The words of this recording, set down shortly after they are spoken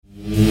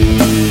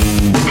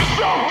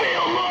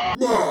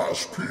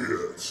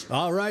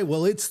All right,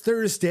 well, it's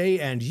Thursday,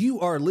 and you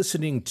are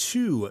listening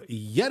to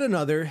yet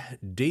another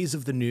Days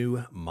of the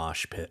New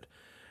Moshpit.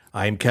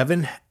 I'm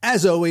Kevin,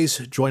 as always,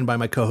 joined by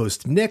my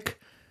co-host, Nick.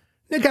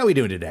 Nick, how are we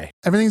doing today?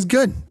 Everything's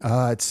good.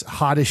 It's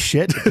hot as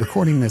shit.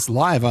 Recording this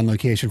live on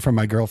location from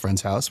my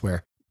girlfriend's house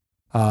where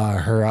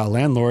her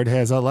landlord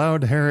has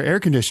allowed her air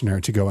conditioner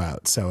to go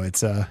out. So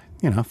it's,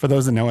 for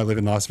those that know, I live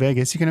in Las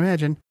Vegas. You can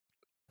imagine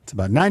it's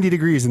about 90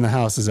 degrees in the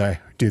house as I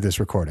do this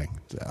recording.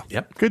 So,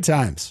 yep. Good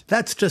times.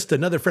 That's just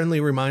another friendly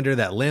reminder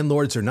that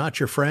landlords are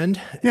not your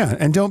friend. Yeah,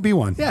 and don't be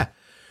one. Yeah.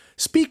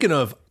 Speaking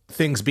of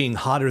things being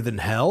hotter than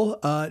hell,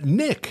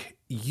 Nick,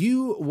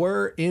 you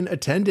were in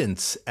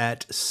attendance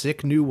at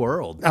Sick New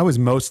World. I was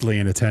mostly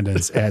in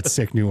attendance at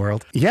Sick New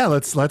World. Yeah,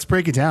 let's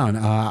break it down.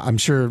 I'm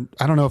sure,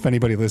 I don't know if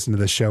anybody listened to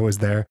this show was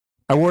there.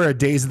 I wore a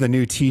Days of the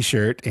New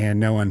t-shirt and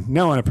no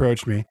one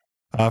approached me.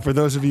 For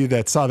those of you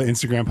that saw the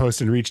Instagram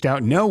post and reached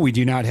out, no, we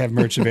do not have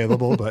merch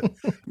available, but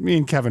me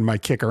and Kevin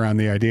might kick around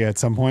the idea at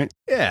some point.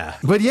 Yeah.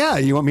 But yeah,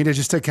 you want me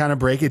to kind of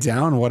break it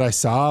down, what I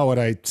saw, what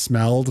I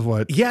smelled,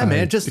 what Yeah,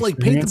 man, I just like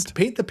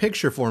paint the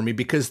picture for me,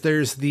 because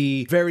there's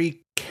the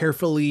very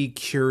carefully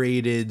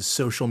curated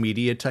social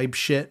media type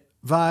shit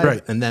vibe.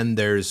 Right. And then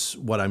there's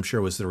what I'm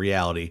sure was the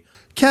reality.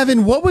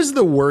 Kevin, what was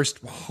the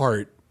worst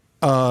part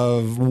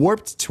of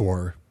Warped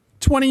Tour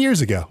 20 years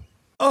ago?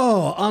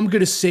 Oh, I'm going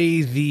to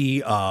say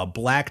the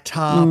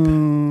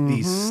blacktop,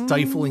 the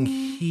stifling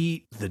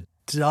heat, the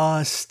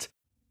dust,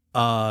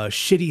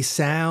 shitty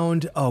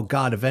sound. Oh,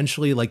 God,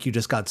 eventually, like, you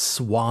just got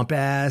swamp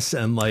ass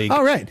and, like...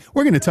 All right,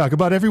 we're going to talk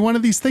about every one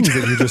of these things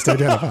that you just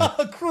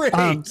identified.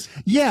 Great.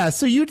 Yeah,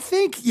 so you'd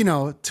think,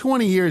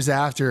 20 years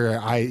after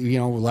I,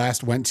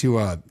 last went to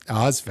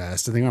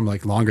Ozfest, I think I'm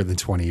like longer than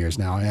 20 years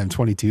now. I am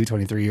 22,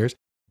 23 years.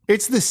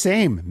 It's the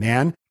same,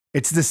 man.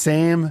 It's the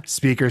same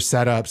speaker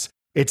setups.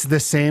 It's the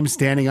same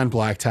standing on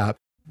blacktop,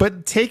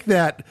 but take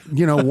that,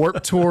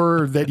 Warped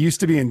Tour that used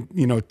to be in,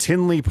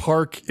 Tinley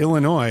Park,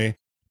 Illinois,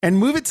 and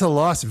move it to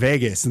Las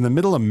Vegas in the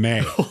middle of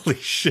May. Holy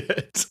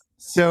shit.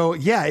 So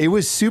yeah, it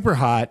was super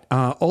hot.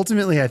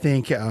 Ultimately, I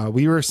think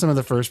we were some of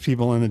the first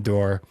people in the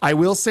door. I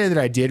will say that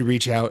I did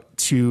reach out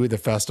to the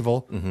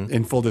festival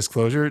in full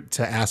disclosure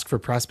to ask for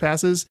press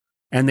passes.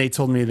 And they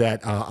told me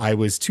that I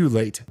was too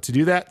late to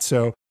do that.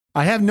 So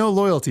I have no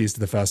loyalties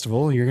to the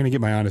festival. You're going to get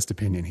my honest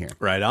opinion here.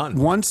 Right on.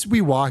 Once we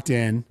walked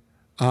in,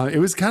 it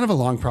was kind of a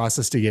long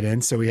process to get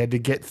in. So we had to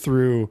get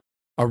through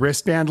a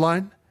wristband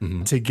line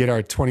to get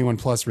our 21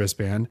 plus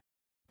wristband.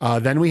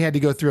 Then we had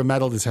to go through a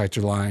metal detector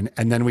line,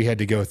 and then we had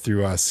to go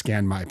through a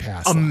scan my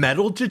pass line.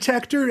 Metal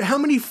detector? How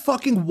many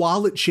fucking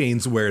wallet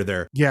chains were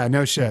there? Yeah,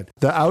 no shit.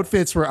 The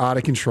outfits were out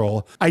of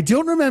control. I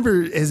don't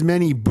remember as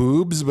many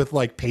boobs with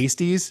like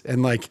pasties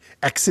and like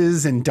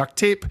X's and duct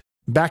tape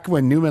back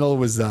when nu metal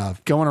was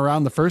going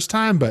around the first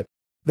time, but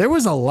there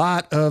was a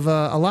lot of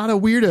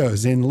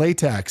weirdos in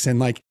latex and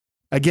like,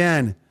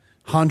 again,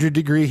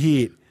 100-degree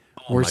heat.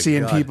 We're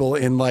seeing people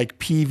in like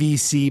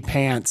PVC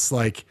pants.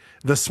 Like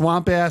the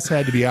swamp ass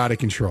had to be out of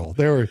control.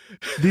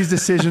 These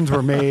decisions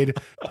were made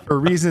for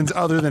reasons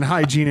other than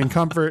hygiene and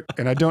comfort,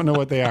 and I don't know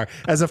what they are.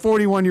 As a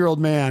 41-year-old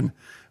man,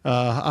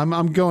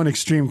 I'm going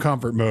extreme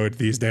comfort mode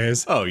these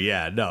days. Oh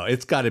yeah, no,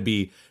 it's got to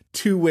be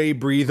two-way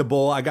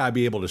breathable. I gotta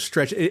be able to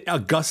stretch it. A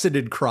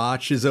gusseted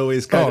crotch is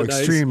always kind of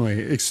nice.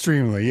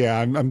 Extremely.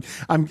 Yeah,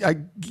 I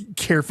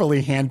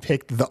carefully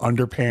handpicked the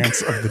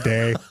underpants of the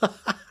day.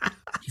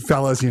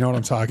 Fellas, you know what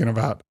I'm talking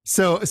about.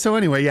 So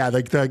anyway, yeah,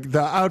 like the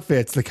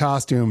outfits, the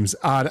costumes,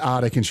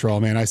 out of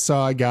control, man. I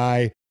saw a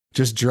guy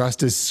just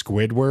dressed as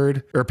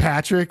Squidward or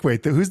Patrick.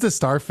 Wait, who's the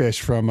starfish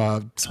from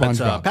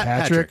SpongeBob?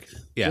 Patrick.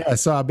 Yeah, I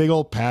saw a big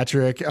old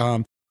Patrick.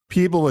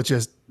 People with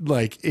just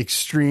like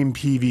extreme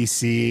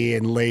PVC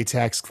and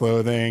latex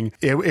clothing.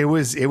 It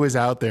was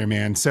out there,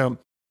 man. So,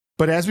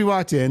 but as we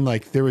walked in,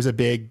 like there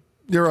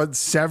were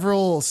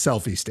several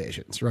selfie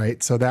stations,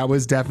 right? So that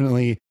was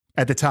definitely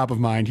at the top of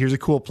mind. Here's a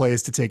cool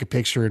place to take a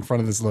picture in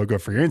front of this logo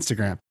for your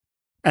Instagram.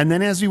 And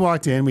then as we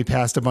walked in, we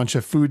passed a bunch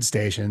of food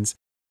stations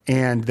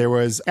and there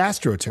was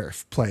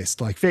AstroTurf placed,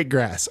 like fake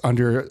grass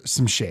under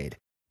some shade.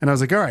 And I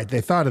was like, all right,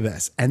 they thought of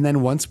this. And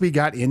then once we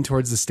got in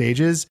towards the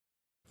stages,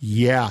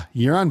 yeah,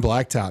 you're on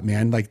blacktop,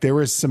 man. Like there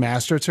was some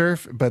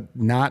AstroTurf, but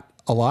not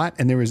a lot.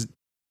 And there was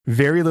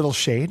very little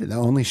shade. The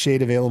only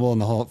shade available in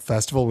the whole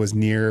festival was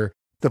near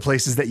the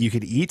places that you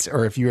could eat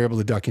or if you were able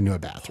to duck into a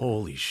bathroom.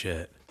 Holy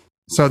shit.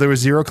 So there was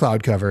zero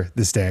cloud cover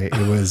this day.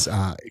 It was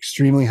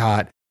extremely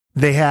hot.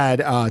 They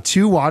had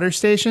 2 water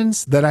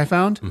stations that I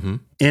found.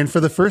 And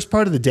for the first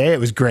part of the day, it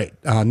was great.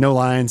 No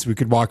lines. We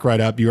could walk right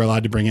up. You were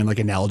allowed to bring in like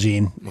an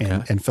Nalgene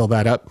and fill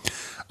that up.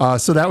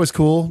 So that was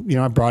cool.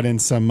 I brought in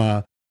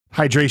some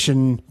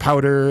hydration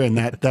powder and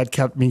that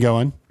kept me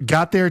going.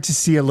 Got there to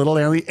see a little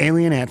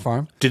alien ant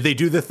farm. Did they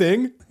do the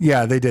thing?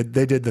 Yeah, they did.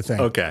 They did the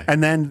thing. Okay.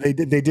 And then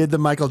they did the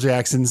Michael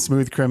Jackson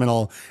Smooth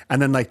Criminal and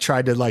then like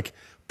tried to like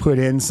put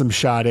in some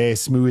Sade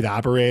Smooth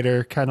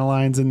Operator kind of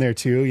lines in there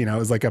too. It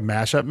was like a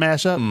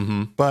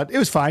mashup, but it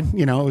was fine.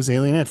 It was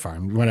Alien Ant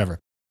Farm, whatever.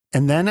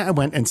 And then I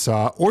went and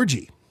saw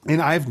Orgy and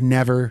I've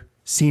never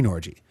seen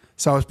Orgy.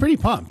 So I was pretty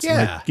pumped.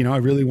 Yeah. Like, I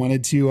really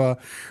wanted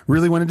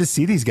to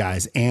see these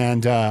guys.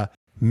 And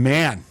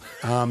man,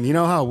 you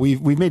know how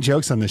we've made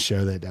jokes on this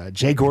show that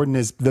Jay Gordon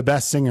is the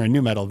best singer in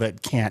nu metal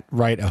that can't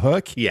write a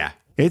hook. Yeah.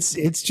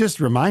 It's just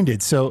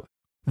reminded. So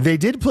they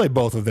did play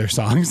both of their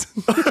songs.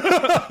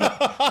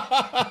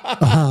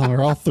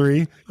 Or all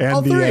three.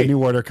 And the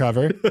New Order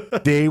cover.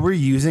 They were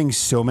using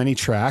so many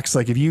tracks.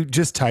 Like if you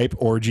just type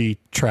orgy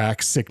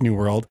tracks, Sick New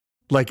World,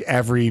 like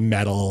every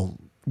metal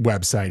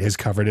website has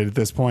covered it at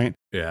this point.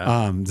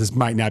 Yeah. This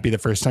might not be the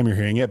first time you're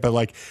hearing it, but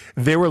like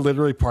there were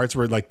literally parts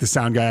where like the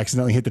sound guy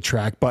accidentally hit the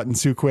track button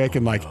too quick.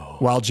 And like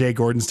while Jay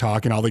Gordon's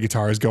talking, all the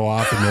guitars go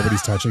off and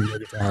nobody's touching their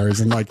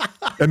guitars and like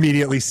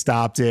immediately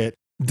stopped it.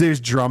 There's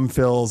drum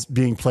fills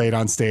being played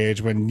on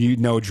stage when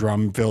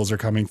drum fills are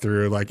coming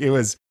through. Like it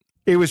was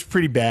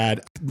pretty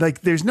bad.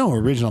 Like there's no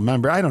original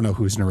member. I don't know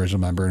who's an original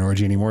member in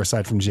Orgy anymore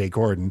aside from Jay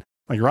Gordon.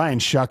 Like Ryan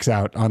Shucks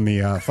out on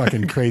the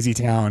fucking Crazy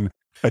Town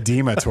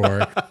Edema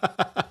tour.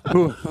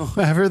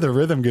 Whoever the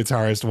rhythm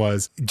guitarist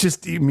was,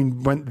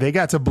 when they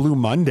got to Blue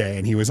Monday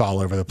and he was all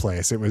over the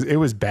place. It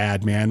was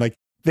bad, man. Like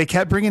they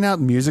kept bringing out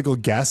musical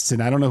guests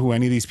and I don't know who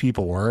any of these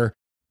people were.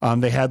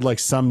 They had like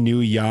some new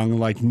young,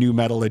 like nu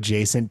metal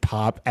adjacent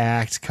pop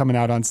act coming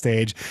out on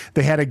stage.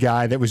 They had a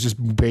guy that was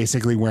just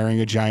basically wearing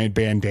a giant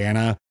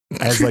bandana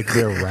as like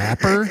their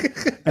rapper.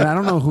 And I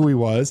don't know who he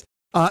was.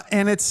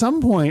 And at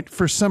some point,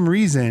 for some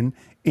reason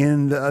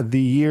in the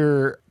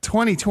year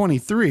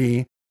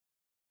 2023,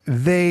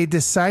 they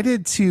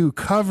decided to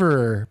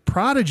cover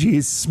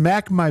Prodigy's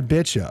Smack My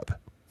Bitch Up,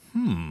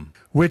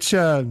 which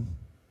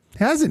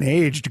hasn't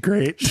aged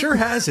great. Sure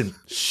hasn't.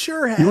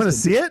 Sure hasn't. You want to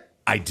see it?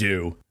 I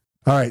do.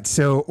 All right.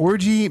 So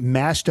Orgy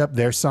mashed up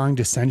their song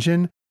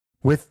Dissension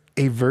with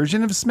a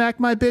version of Smack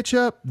My Bitch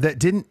Up that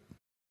didn't.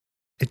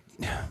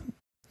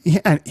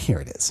 Yeah,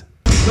 here it is.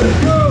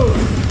 Let's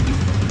go!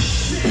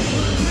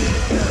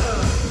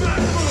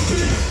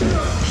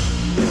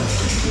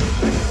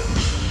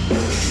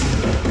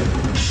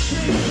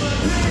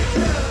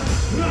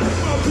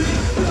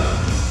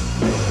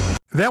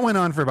 That went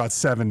on for about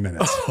 7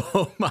 minutes.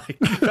 Oh my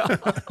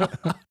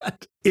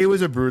God. It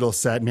was a brutal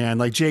set, man.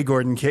 Like Jay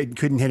Gordon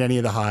couldn't hit any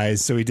of the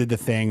highs. So he did the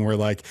thing where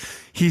like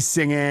he's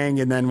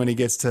singing. And then when he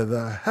gets to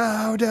the,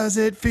 how does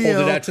it feel?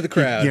 Hold it out to the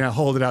crowd.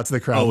 Hold it out to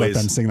the crowd. Always.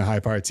 Let them sing the high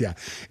parts. Yeah.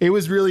 It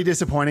was really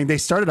disappointing. They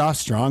started off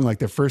strong. Like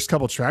the first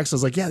couple tracks, I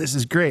was like, yeah, this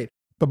is great.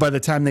 But by the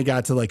time they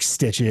got to like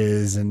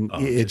Stitches and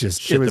it was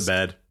the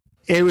bed.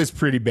 It was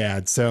pretty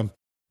bad. So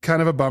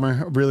kind of a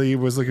bummer. Really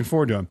was looking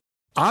forward to him.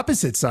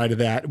 Opposite side of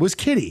that was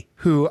Kitty,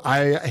 who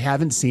I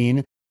haven't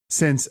seen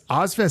since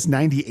Ozfest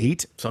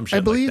 98,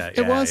 I believe like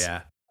that. It was.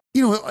 Yeah.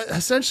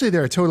 Essentially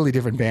they're a totally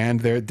different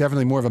band. They're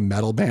definitely more of a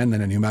metal band than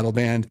a new metal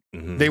band.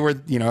 Mm-hmm. They were,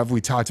 as we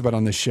talked about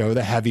on the show,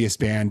 the heaviest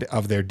band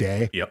of their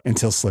day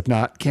until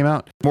Slipknot came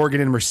out. Morgan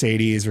and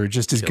Mercedes were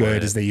just as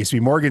good as they used to be.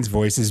 Morgan's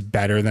voice is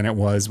better than it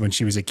was when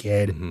she was a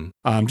kid.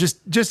 Mm-hmm.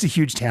 Just a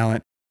huge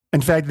talent.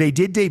 In fact, they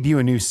did debut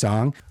a new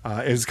song.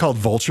 It was called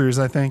Vultures,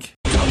 I think.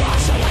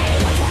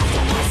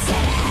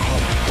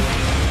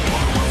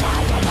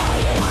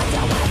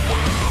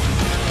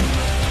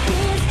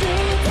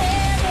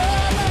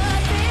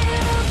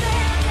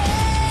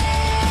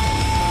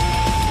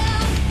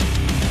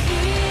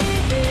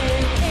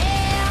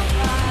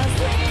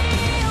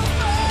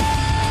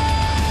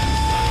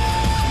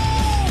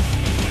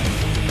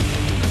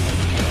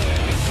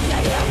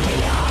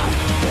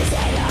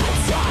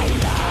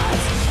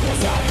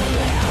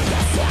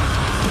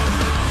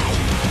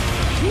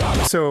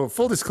 So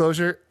full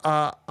disclosure,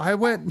 I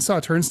went and saw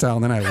Turnstile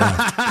and then I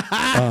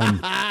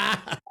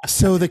left.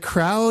 So the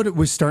crowd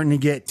was starting to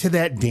get to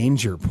that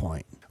danger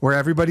point where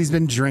everybody's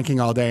been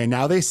drinking all day and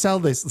now they sell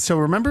this. So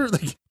remember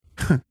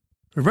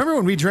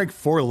when we drank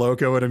Four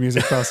Loko at a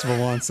music festival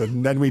once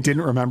and then we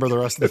didn't remember the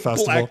rest of the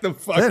festival?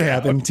 That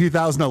happened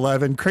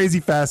 2011,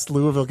 Crazy Fest,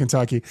 Louisville,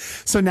 Kentucky.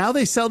 So now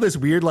they sell this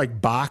weird like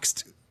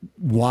boxed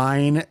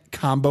wine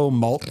combo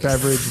malt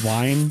beverage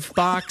wine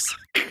box.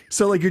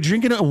 So like you're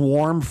drinking a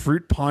warm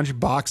fruit punch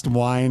boxed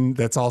wine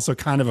that's also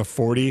kind of a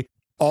 40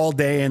 all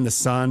day in the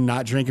sun,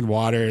 not drinking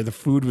water. The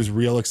food was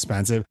real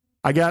expensive.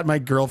 I got my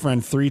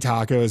girlfriend 3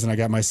 tacos and I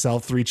got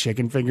myself 3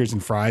 chicken fingers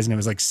and fries and it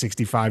was like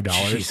 $65.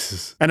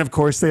 Jesus. And of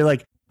course they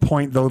like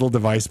point the little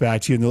device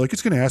back to you and they're like,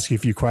 it's going to ask you a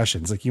few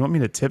questions. Like, you want me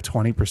to tip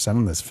 20%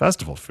 on this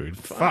festival food?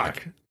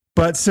 Fuck.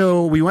 But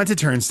so we went to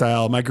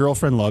Turnstile. My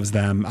girlfriend loves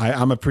them.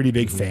 I'm a pretty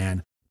big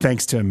fan.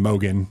 Thanks to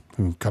Mogan,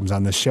 who comes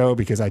on the show,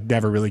 because I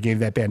never really gave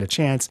that band a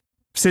chance.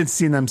 Since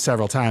seen them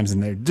several times,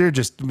 and they're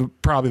just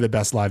probably the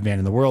best live band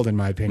in the world, in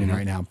my opinion,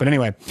 right now. But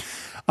anyway,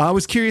 I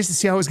was curious to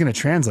see how it was going to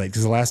translate,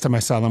 because the last time I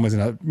saw them was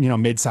in a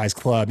mid-sized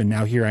club, and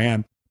now here I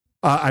am.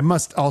 I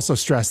must also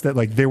stress that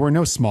like there were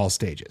no small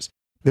stages.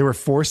 There were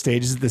 4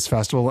 stages at this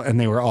festival, and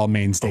they were all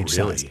main stage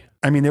size.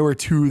 I mean, there were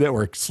 2 that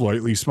were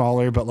slightly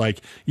smaller, but like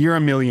you're a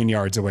million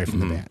yards away from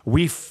the band.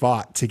 We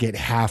fought to get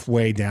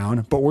halfway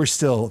down, but we're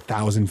still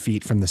 1,000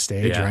 feet from the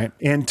stage, right?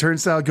 And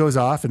Turnstile goes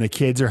off and the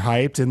kids are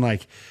hyped. And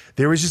like,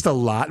 there was just a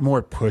lot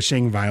more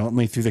pushing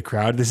violently through the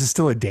crowd. This is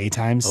still a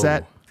daytime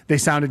set. They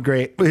sounded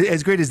great,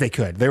 as great as they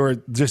could. There were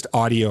just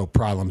audio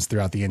problems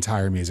throughout the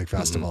entire music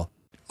festival.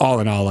 All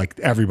in all, like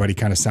everybody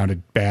kind of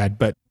sounded bad,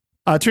 but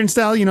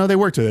Turnstile, they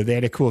worked with it. They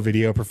had a cool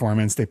video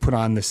performance. They put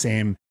on the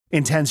same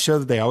intense show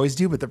that they always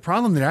do. But the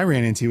problem that I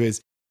ran into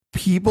is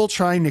people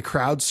trying to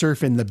crowd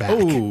surf in the back.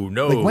 Oh,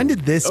 no. Like, when did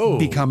this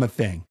become a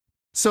thing?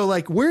 So,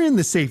 like, we're in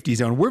the safety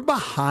zone. We're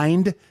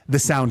behind the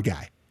sound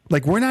guy.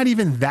 Like, we're not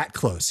even that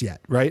close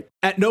yet, right?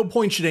 At no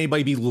point should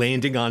anybody be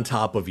landing on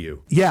top of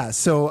you. Yeah.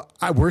 So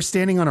we're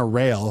standing on a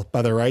rail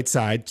by the right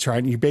side,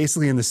 you're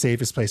basically in the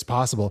safest place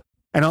possible.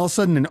 And all of a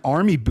sudden, an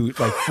army boot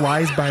like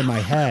flies by my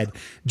head,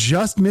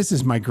 just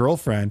misses my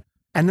girlfriend.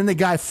 And then the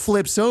guy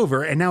flips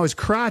over and now his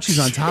crotch is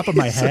on top of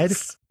my head.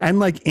 And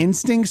like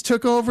instincts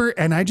took over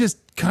and I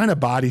just kind of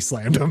body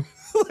slammed him.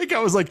 Like I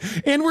was like,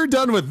 and we're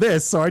done with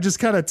this. So I just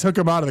kind of took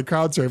him out of the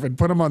crowd surf and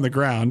put him on the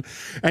ground.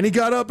 And he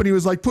got up and he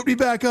was like, put me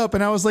back up.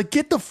 And I was like,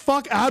 get the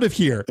fuck out of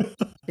here.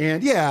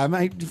 And yeah,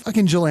 my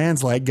fucking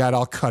Jillian's leg got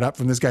all cut up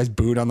from this guy's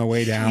boot on the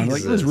way down. Jesus.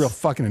 Like, it was real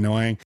fucking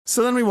annoying.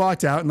 So then we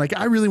walked out and like,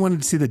 I really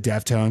wanted to see the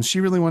Deftones. She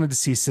really wanted to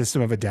see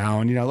System of a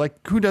Down.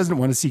 Like who doesn't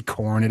want to see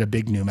Korn at a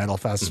big nu metal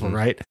festival,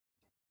 right?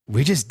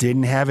 We just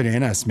didn't have it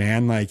in us,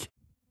 man. Like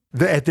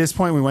at this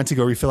point we went to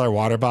go refill our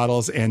water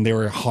bottles and there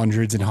were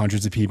hundreds and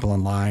hundreds of people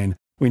in line.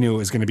 We knew it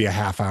was going to be a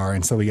half hour.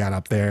 And so we got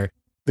up there,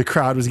 the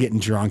crowd was getting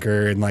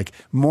drunker and like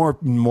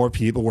more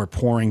people were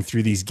pouring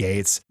through these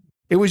gates.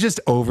 It was just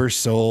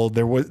oversold.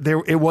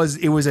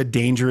 It was a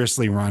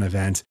dangerously run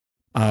event.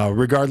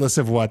 Regardless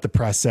of what the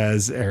press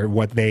says or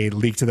what they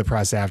leaked to the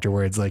press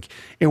afterwards. Like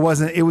it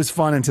was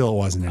fun until it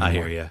wasn't anymore. I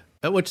hear you.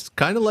 Which is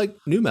kind of like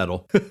nu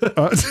metal.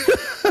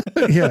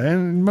 Yeah.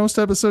 And most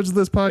episodes of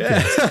this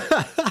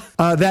podcast.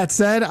 That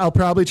said, I'll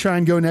probably try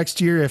and go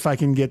next year if I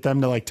can get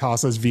them to like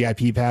toss us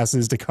VIP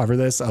passes to cover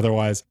this.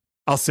 Otherwise,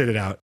 I'll sit it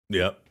out.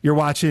 Yep. You're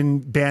watching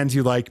bands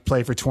you like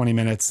play for 20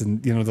 minutes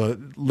and the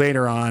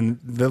later in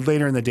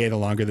the day, the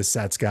longer the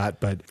sets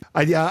got. But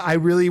I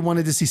really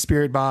wanted to see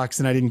Spirit Box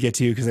and I didn't get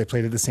to because I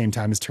played at the same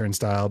time as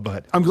Turnstile,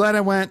 but I'm glad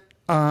I went.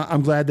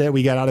 I'm glad that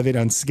we got out of it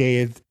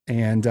unscathed.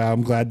 And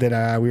I'm glad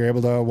that we were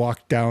able to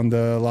walk down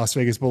the Las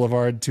Vegas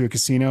Boulevard to a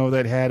casino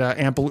that had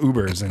ample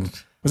Ubers and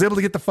was able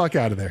to get the fuck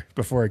out of there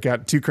before it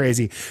got too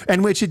crazy.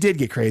 And which it did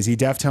get crazy.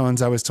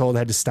 Deftones, I was told,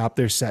 had to stop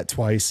their set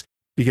twice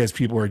because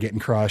people were getting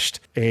crushed.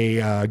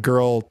 A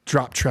girl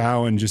dropped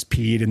trow and just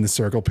peed in the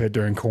circle pit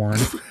during Korn.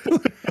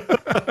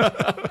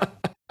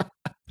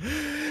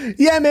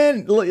 Yeah,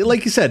 man.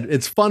 Like you said,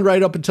 it's fun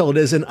right up until it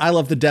isn't. I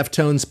love the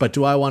Deftones, but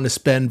do I want to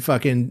spend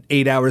fucking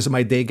 8 hours of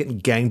my day getting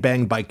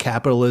gangbanged by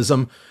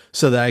capitalism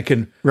so that I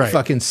can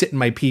fucking sit in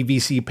my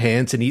PVC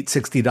pants and eat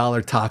 $60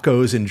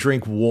 tacos and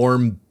drink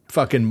warm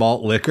fucking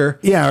malt liquor?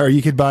 Yeah, or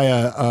you could buy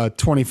a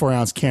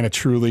 24-ounce can of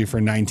Truly for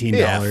 $19.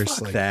 Yeah,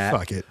 fuck that.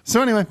 Fuck it.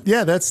 So anyway,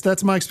 yeah,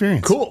 that's my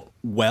experience. Cool.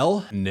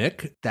 Well,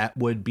 Nick, that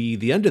would be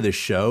the end of this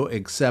show,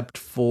 except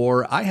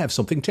for I have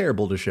something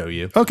terrible to show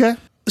you. Okay.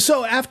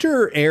 So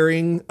after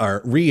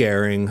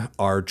re-airing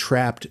our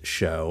Trapt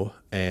show,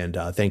 and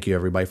thank you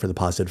everybody for the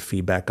positive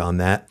feedback on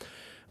that,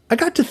 I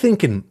got to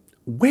thinking,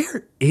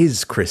 where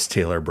is Chris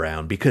Taylor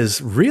Brown?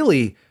 Because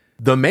really,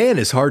 the man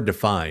is hard to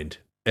find,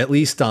 at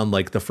least on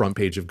like the front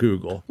page of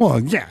Google.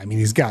 Well, yeah, I mean,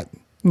 he's got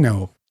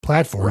no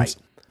platforms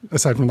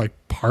aside from like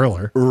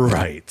Parler.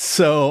 Right.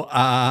 So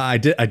I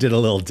did a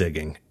little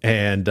digging,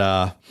 and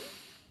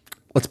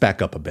let's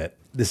back up a bit.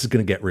 This is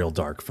going to get real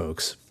dark,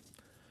 folks.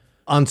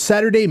 On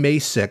Saturday, May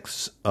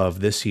 6th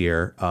of this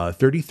year,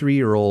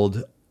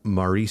 33-year-old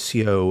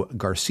Mauricio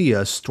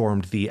Garcia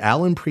stormed the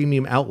Allen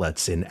Premium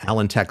Outlets in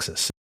Allen,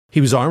 Texas.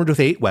 He was armed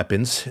with 8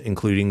 weapons,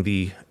 including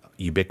the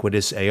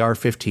ubiquitous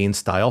AR-15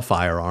 style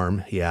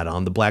firearm. He had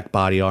on the black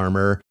body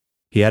armor.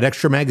 He had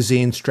extra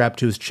magazines strapped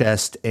to his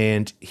chest,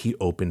 and he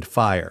opened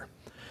fire.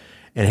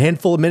 In a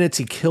handful of minutes,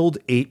 he killed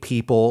 8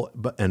 people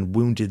and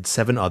wounded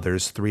 7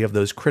 others, 3 of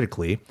those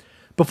critically,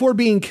 before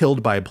being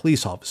killed by a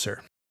police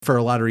officer. For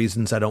a lot of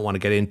reasons I don't want to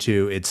get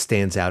into, it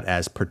stands out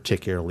as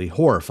particularly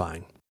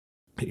horrifying.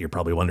 You're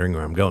probably wondering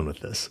where I'm going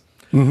with this.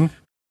 Mm-hmm.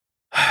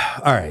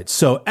 All right.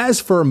 So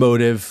as for a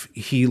motive,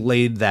 he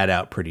laid that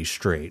out pretty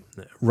straight.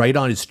 Right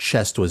on his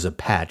chest was a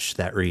patch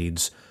that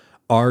reads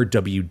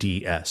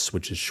RWDS,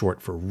 which is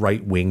short for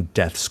Right Wing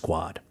Death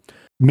Squad.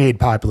 Made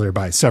popular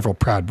by several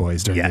Proud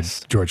Boys during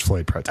the George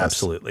Floyd protests.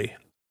 Absolutely.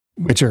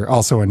 Which are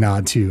also a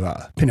nod to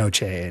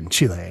Pinochet and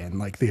Chile and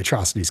like the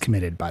atrocities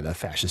committed by the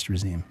fascist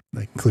regime,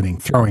 like including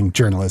throwing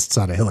journalists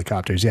out of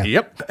helicopters. Yeah.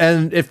 Yep.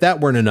 And if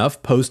that weren't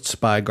enough, posts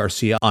by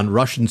Garcia on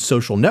Russian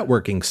social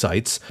networking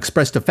sites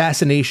expressed a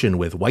fascination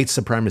with white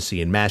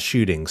supremacy and mass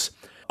shootings.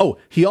 Oh,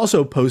 he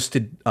also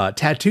posted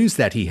tattoos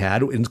that he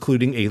had,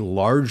 including a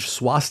large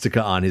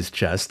swastika on his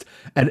chest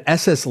and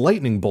SS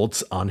lightning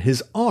bolts on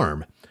his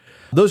arm.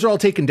 Those are all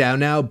taken down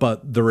now,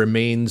 but the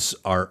remains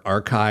are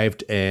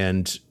archived,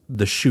 and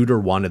the shooter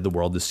wanted the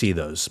world to see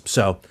those.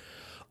 So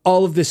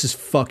all of this is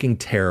fucking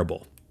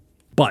terrible.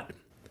 But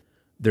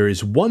there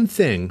is one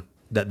thing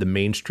that the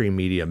mainstream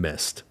media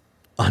missed.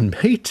 On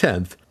May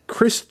 10th,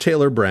 Chris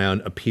Taylor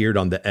Brown appeared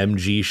on the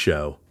MG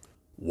show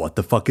What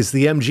the fuck is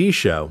the MG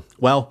Show?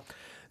 Well,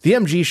 the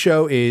MG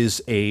Show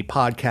is a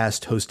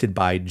podcast hosted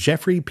by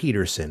Jeffrey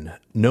Peterson,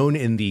 known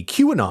in the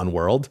QAnon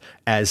world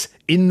as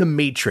In the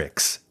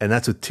Matrix, and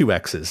that's with 2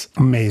 X's.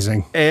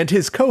 Amazing. And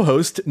his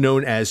co-host,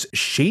 known as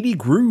Shady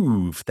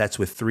Groove, that's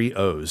with 3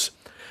 O's.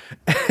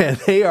 And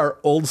they are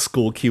old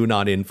school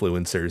QAnon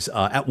influencers.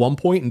 At one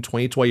point in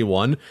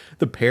 2021,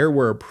 the pair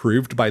were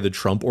approved by the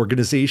Trump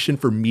Organization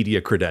for media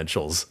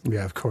credentials.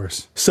 Yeah, of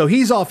course. So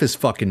he's off his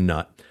fucking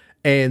nut.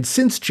 And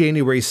since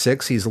January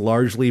 6th, he's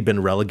largely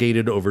been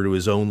relegated over to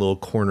his own little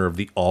corner of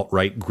the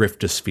alt-right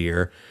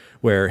griftosphere,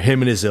 where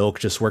him and his ilk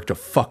just work to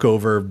fuck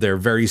over their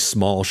very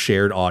small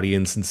shared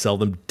audience and sell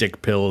them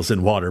dick pills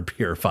and water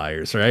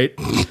purifiers, right?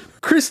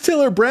 Chris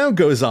Tiller Brown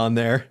goes on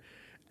there,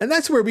 and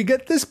that's where we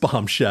get this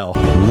bombshell.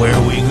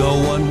 Where we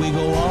go one, we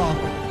go all.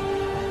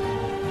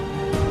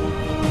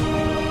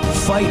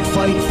 Fight,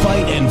 fight,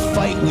 fight, and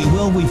fight we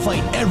will. We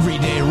fight every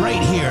day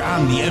right here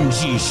on the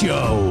MG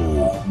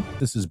Show.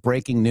 This is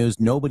breaking news.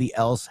 Nobody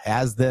else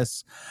has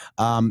this.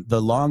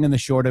 The long and the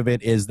short of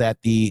it is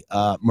that the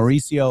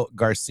Mauricio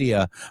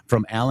Garcia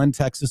from Allen,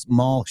 Texas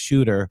mall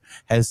shooter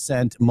has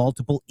sent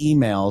multiple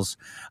emails,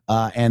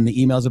 and the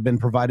emails have been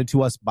provided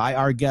to us by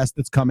our guest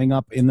that's coming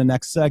up in the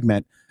next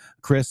segment,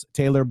 Chris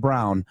Taylor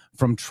Brown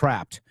from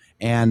Trapt.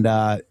 And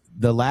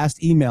the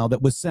last email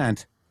that was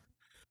sent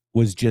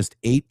was just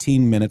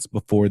 18 minutes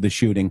before the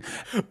shooting.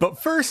 But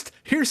first,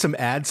 here's some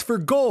ads for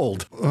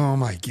gold. Oh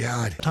my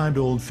God. Time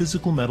to hold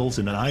physical metals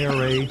in an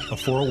IRA, a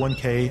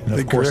 401k, and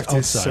The of course grift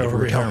is outside so of a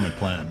real. retirement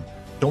plan.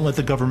 Don't let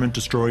the government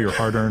destroy your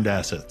hard-earned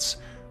assets.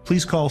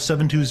 Please call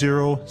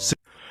 720-6...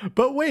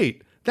 But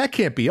wait, that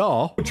can't be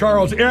all.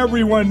 Charles,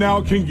 everyone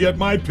now can get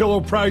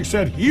MyPillow products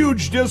at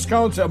huge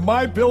discounts at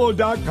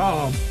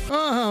MyPillow.com.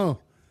 Oh,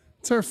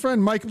 it's our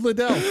friend Mike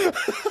Liddell.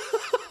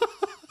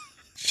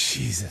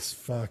 Jesus,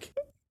 fuck.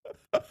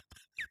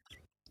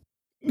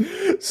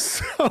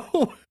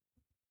 So,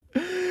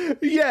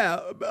 yeah,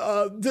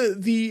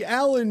 the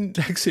Allen,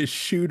 Texas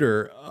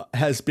shooter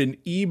has been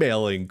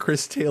emailing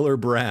Chris Taylor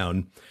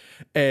Brown,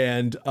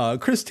 and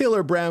Chris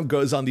Taylor Brown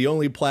goes on the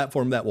only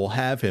platform that will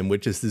have him,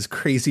 which is this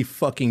crazy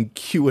fucking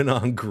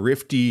QAnon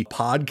grifty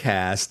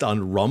podcast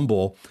on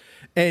Rumble,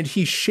 and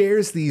he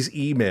shares these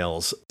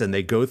emails, and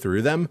they go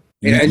through them.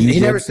 Yeah, and he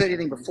never said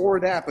anything before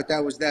that, but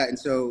that was that. And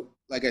so,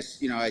 like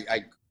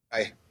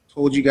I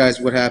told you guys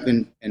what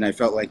happened, and I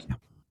felt like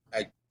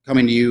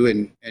coming to you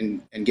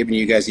and giving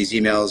you guys these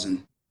emails,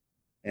 and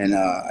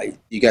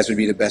you guys would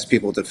be the best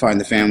people to find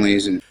the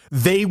families, and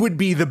They would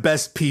be the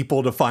best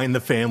people to find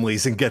the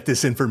families and get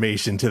this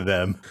information to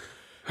them.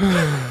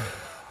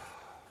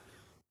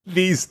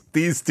 These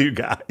 2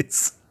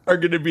 guys are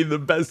going to be the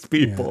best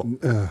people.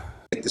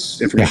 get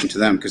this information to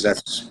them, because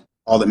that's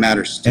all that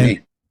matters to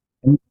me.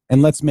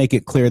 And let's make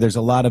it clear, there's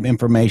a lot of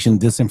information,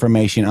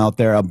 disinformation out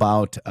there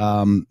about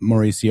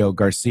Mauricio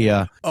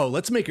Garcia. Oh,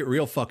 let's make it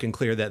real fucking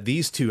clear that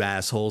these 2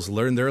 assholes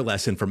learned their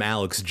lesson from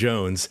Alex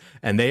Jones,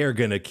 and they are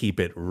going to keep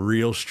it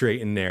real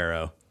straight and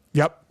narrow.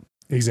 Yep,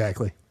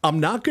 exactly.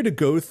 I'm not going to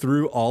go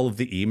through all of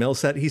the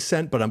emails that he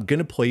sent, but I'm going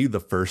to play you the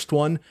first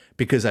one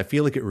because I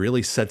feel like it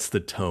really sets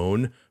the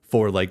tone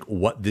for like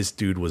what this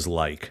dude was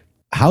like.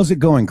 How's it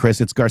going, Chris?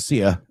 It's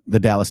Garcia, the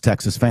Dallas,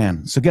 Texas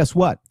fan. So guess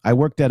what? I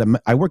work at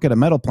a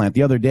metal plant.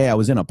 The other day, I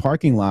was in a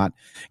parking lot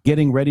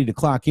getting ready to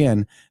clock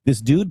in. This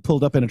dude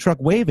pulled up in a truck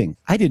waving.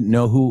 I didn't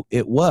know who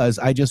it was.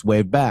 I just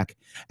waved back.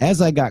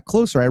 As I got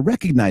closer, I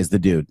recognized the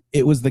dude.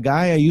 It was the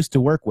guy I used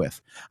to work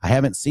with. I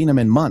haven't seen him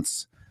in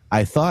months.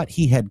 I thought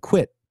he had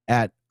quit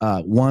at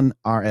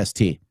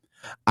 1RST.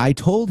 I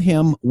told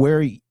him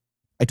where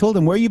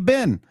you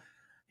been.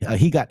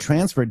 He got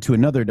transferred to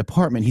another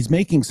department. He's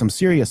making some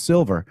serious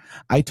silver.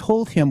 I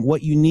told him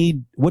what you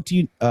need.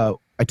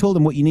 I told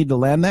him what you need to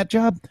land that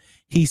job.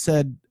 He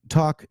said,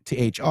 talk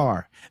to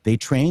HR. They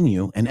train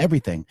you and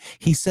everything.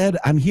 He said,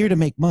 I'm here to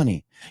make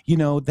money. You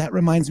know, that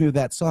reminds me of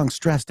that song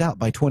Stressed Out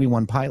by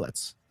 21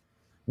 Pilots.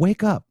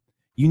 Wake up.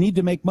 You need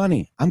to make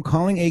money. I'm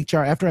calling HR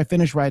after I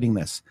finish writing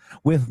this.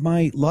 With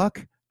my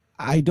luck,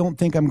 I don't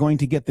think I'm going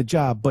to get the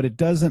job, but it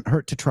doesn't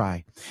hurt to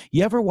try.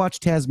 You ever watch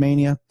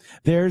Tasmania?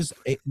 There's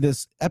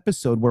this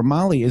episode where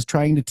Molly is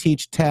trying to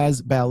teach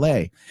Taz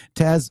ballet.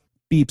 Taz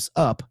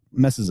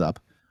messes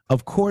up,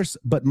 of course,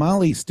 but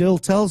Molly still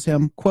tells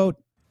him, quote,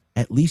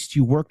 at least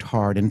you worked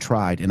hard and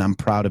tried, and I'm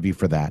proud of you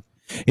for that.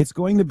 It's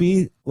going to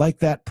be like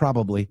that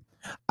probably.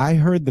 I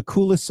heard the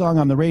coolest song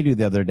on the radio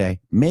the other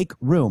day, Make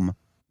Room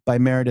by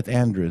Meredith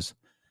Andrews.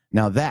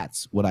 Now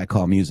that's what I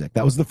call music.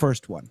 That was the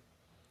first one.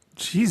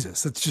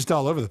 Jesus, that's just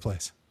all over the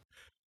place.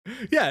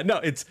 Yeah,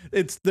 no, it's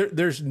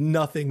there's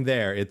nothing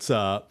there. It's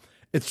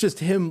just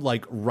him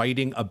like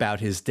writing about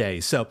his day.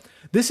 So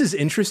this is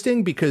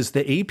interesting because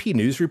the AP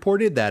News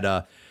reported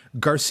that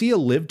Garcia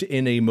lived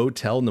in a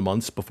motel in the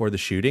months before the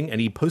shooting,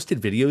 and he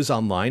posted videos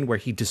online where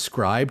he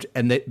described,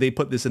 and they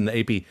put this in the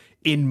AP,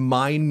 in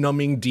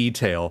mind-numbing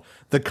detail,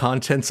 the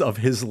contents of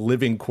his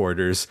living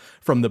quarters,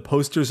 from the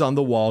posters on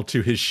the wall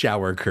to his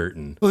shower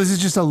curtain. Well, this is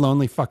just a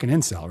lonely fucking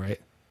incel, right?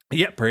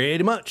 Yeah,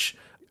 pretty much.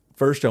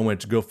 first I went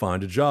to go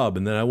find a job,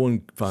 and then I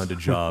wouldn't find a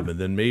job, and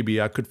then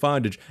maybe I could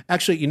find a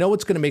Actually, you know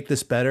what's going to make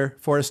this better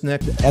for us,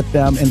 Nick? At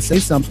them and say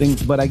something,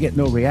 but I get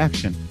no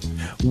reaction.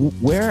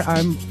 Where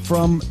I'm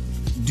from,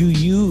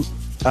 you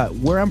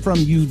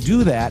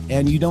do that,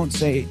 and you don't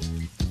say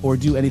or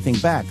do anything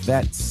back.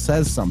 That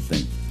says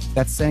something.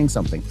 That's saying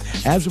something.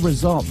 As a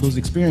result, those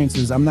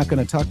experiences, I'm not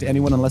going to talk to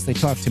anyone unless they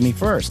talk to me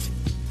first.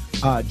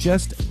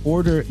 Just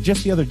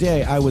the other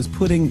day, I was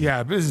putting...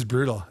 Yeah, this is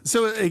brutal.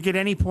 So like, at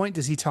any point,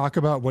 does he talk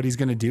about what he's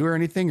going to do or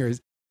anything? Or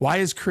why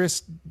is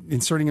Chris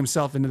inserting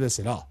himself into this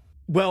at all?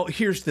 Well,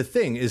 here's the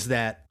thing, is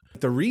that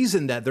the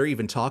reason that they're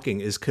even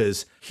talking is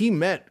because he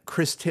met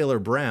Chris Taylor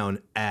Brown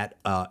at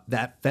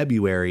that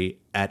February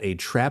at a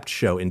Trapt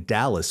show in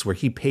Dallas, where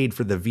he paid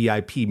for the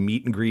VIP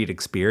meet and greet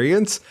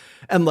experience.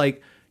 And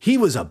like, he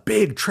was a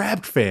big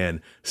Trapt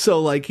fan. So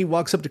like, he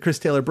walks up to Chris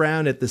Taylor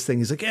Brown at this thing.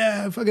 He's like,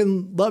 yeah, I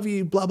fucking love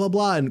you, blah, blah,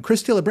 blah. And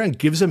Chris Taylor Brown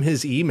gives him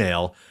his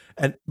email.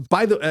 And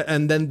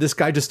then this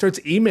guy just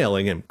starts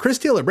emailing him. Chris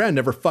Taylor Brown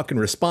never fucking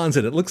responds.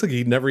 And it looks like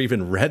he never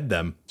even read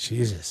them.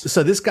 Jesus.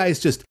 So this guy's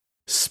just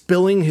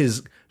spilling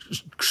his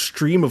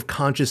stream of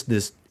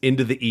consciousness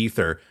into the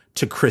ether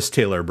to Chris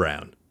Taylor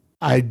Brown.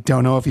 I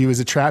don't know if he was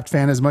a Trapt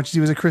fan as much as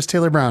he was a Chris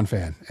Taylor Brown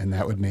fan. And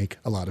that would make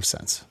a lot of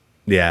sense.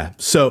 Yeah.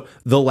 So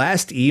the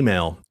last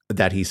email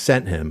that he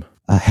sent him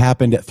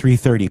happened at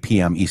 3:30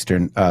 p.m.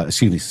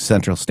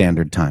 Central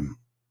Standard Time,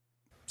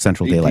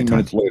 Central Daylight Time. 18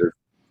 minutes later.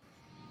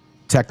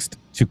 Text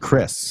to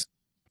Chris,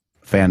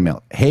 fan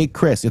mail. Hey,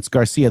 Chris, it's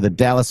Garcia, the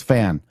Dallas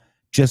fan.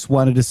 Just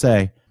wanted to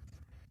say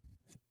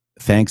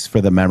thanks for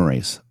the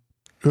memories.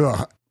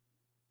 Ugh.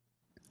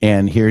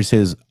 And here's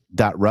his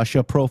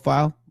 .Russia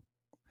profile.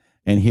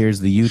 And here's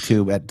the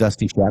YouTube at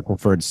Dusty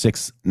Shackelford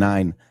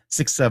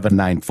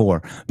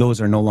 6794. Those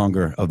are no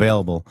longer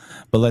available.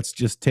 But let's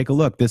just take a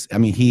look.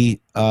 He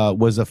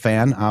was a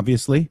fan,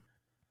 obviously.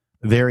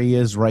 There he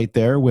is right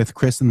there with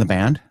Chris and the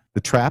band,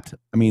 the Trapt.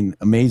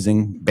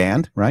 Amazing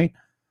band, right?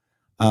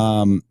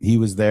 He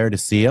was there to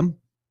see him.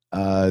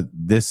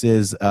 This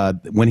is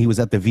when he was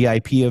at the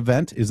VIP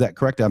event. Is that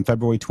correct? On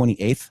February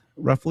 28th,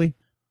 roughly?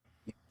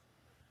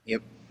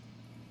 Yep.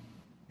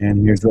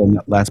 And here's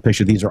the last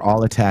picture. These are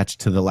all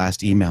attached to the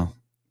last email.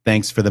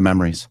 Thanks for the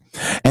memories.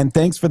 And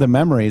thanks for the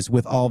memories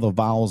with all the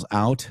vowels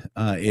out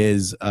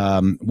is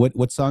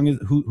what song is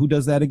who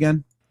does that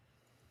again?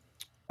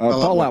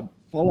 Fall Out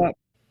Boy,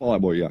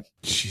 yeah.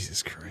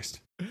 Jesus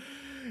Christ.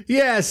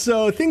 Yeah,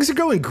 so things are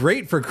going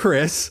great for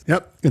Chris.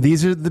 Yep.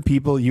 These are the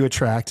people you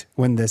attract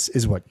when this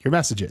is what your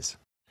message is.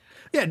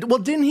 Yeah, well,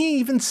 didn't he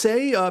even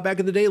say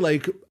back in the day,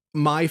 like,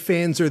 my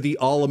fans are the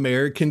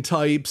all-American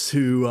types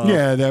who...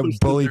 that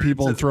bully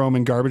people and throw them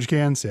in garbage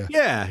cans.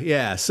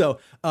 Yeah. So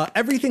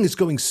everything is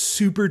going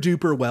super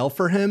duper well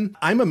for him.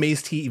 I'm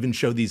amazed he even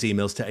showed these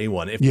emails to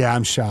anyone.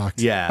 I'm shocked.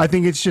 Yeah. I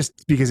think it's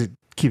just because it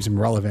keeps him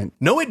relevant.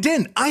 No, it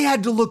didn't. I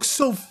had to look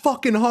so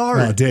fucking hard.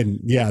 No, it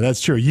didn't. Yeah, that's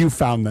true. You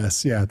found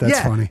this. Yeah, that's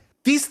funny.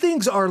 These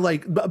things are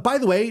like, by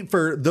the way,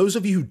 for those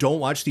of you who don't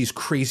watch these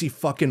crazy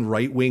fucking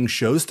right-wing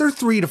shows, they're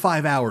 3 to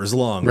 5 hours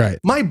long. Right.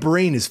 My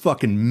brain is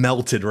fucking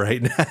melted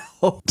right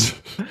now.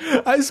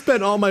 I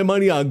spent all my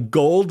money on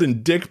gold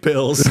and dick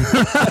pills.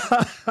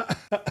 I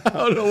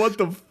don't know what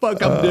the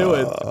fuck I'm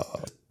doing.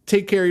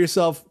 Take care of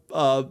yourself.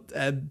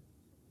 And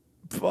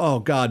oh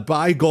God,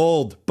 buy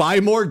gold. Buy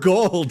more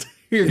gold.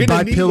 You're gonna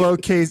buy need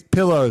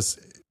pillows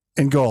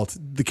and gold,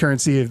 the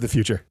currency of the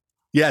future.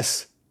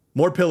 Yes.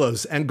 More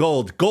pillows and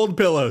gold. Gold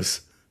pillows.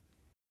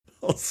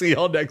 I'll see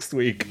y'all next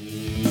week.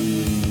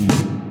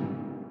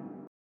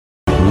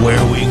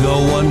 Where we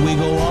go one, we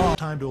go all.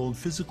 Time to hold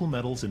physical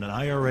metals in an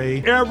IRA.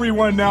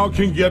 Everyone now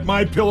can get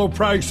My Pillow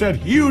products at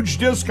huge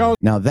discounts.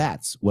 Now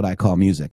that's what I call music.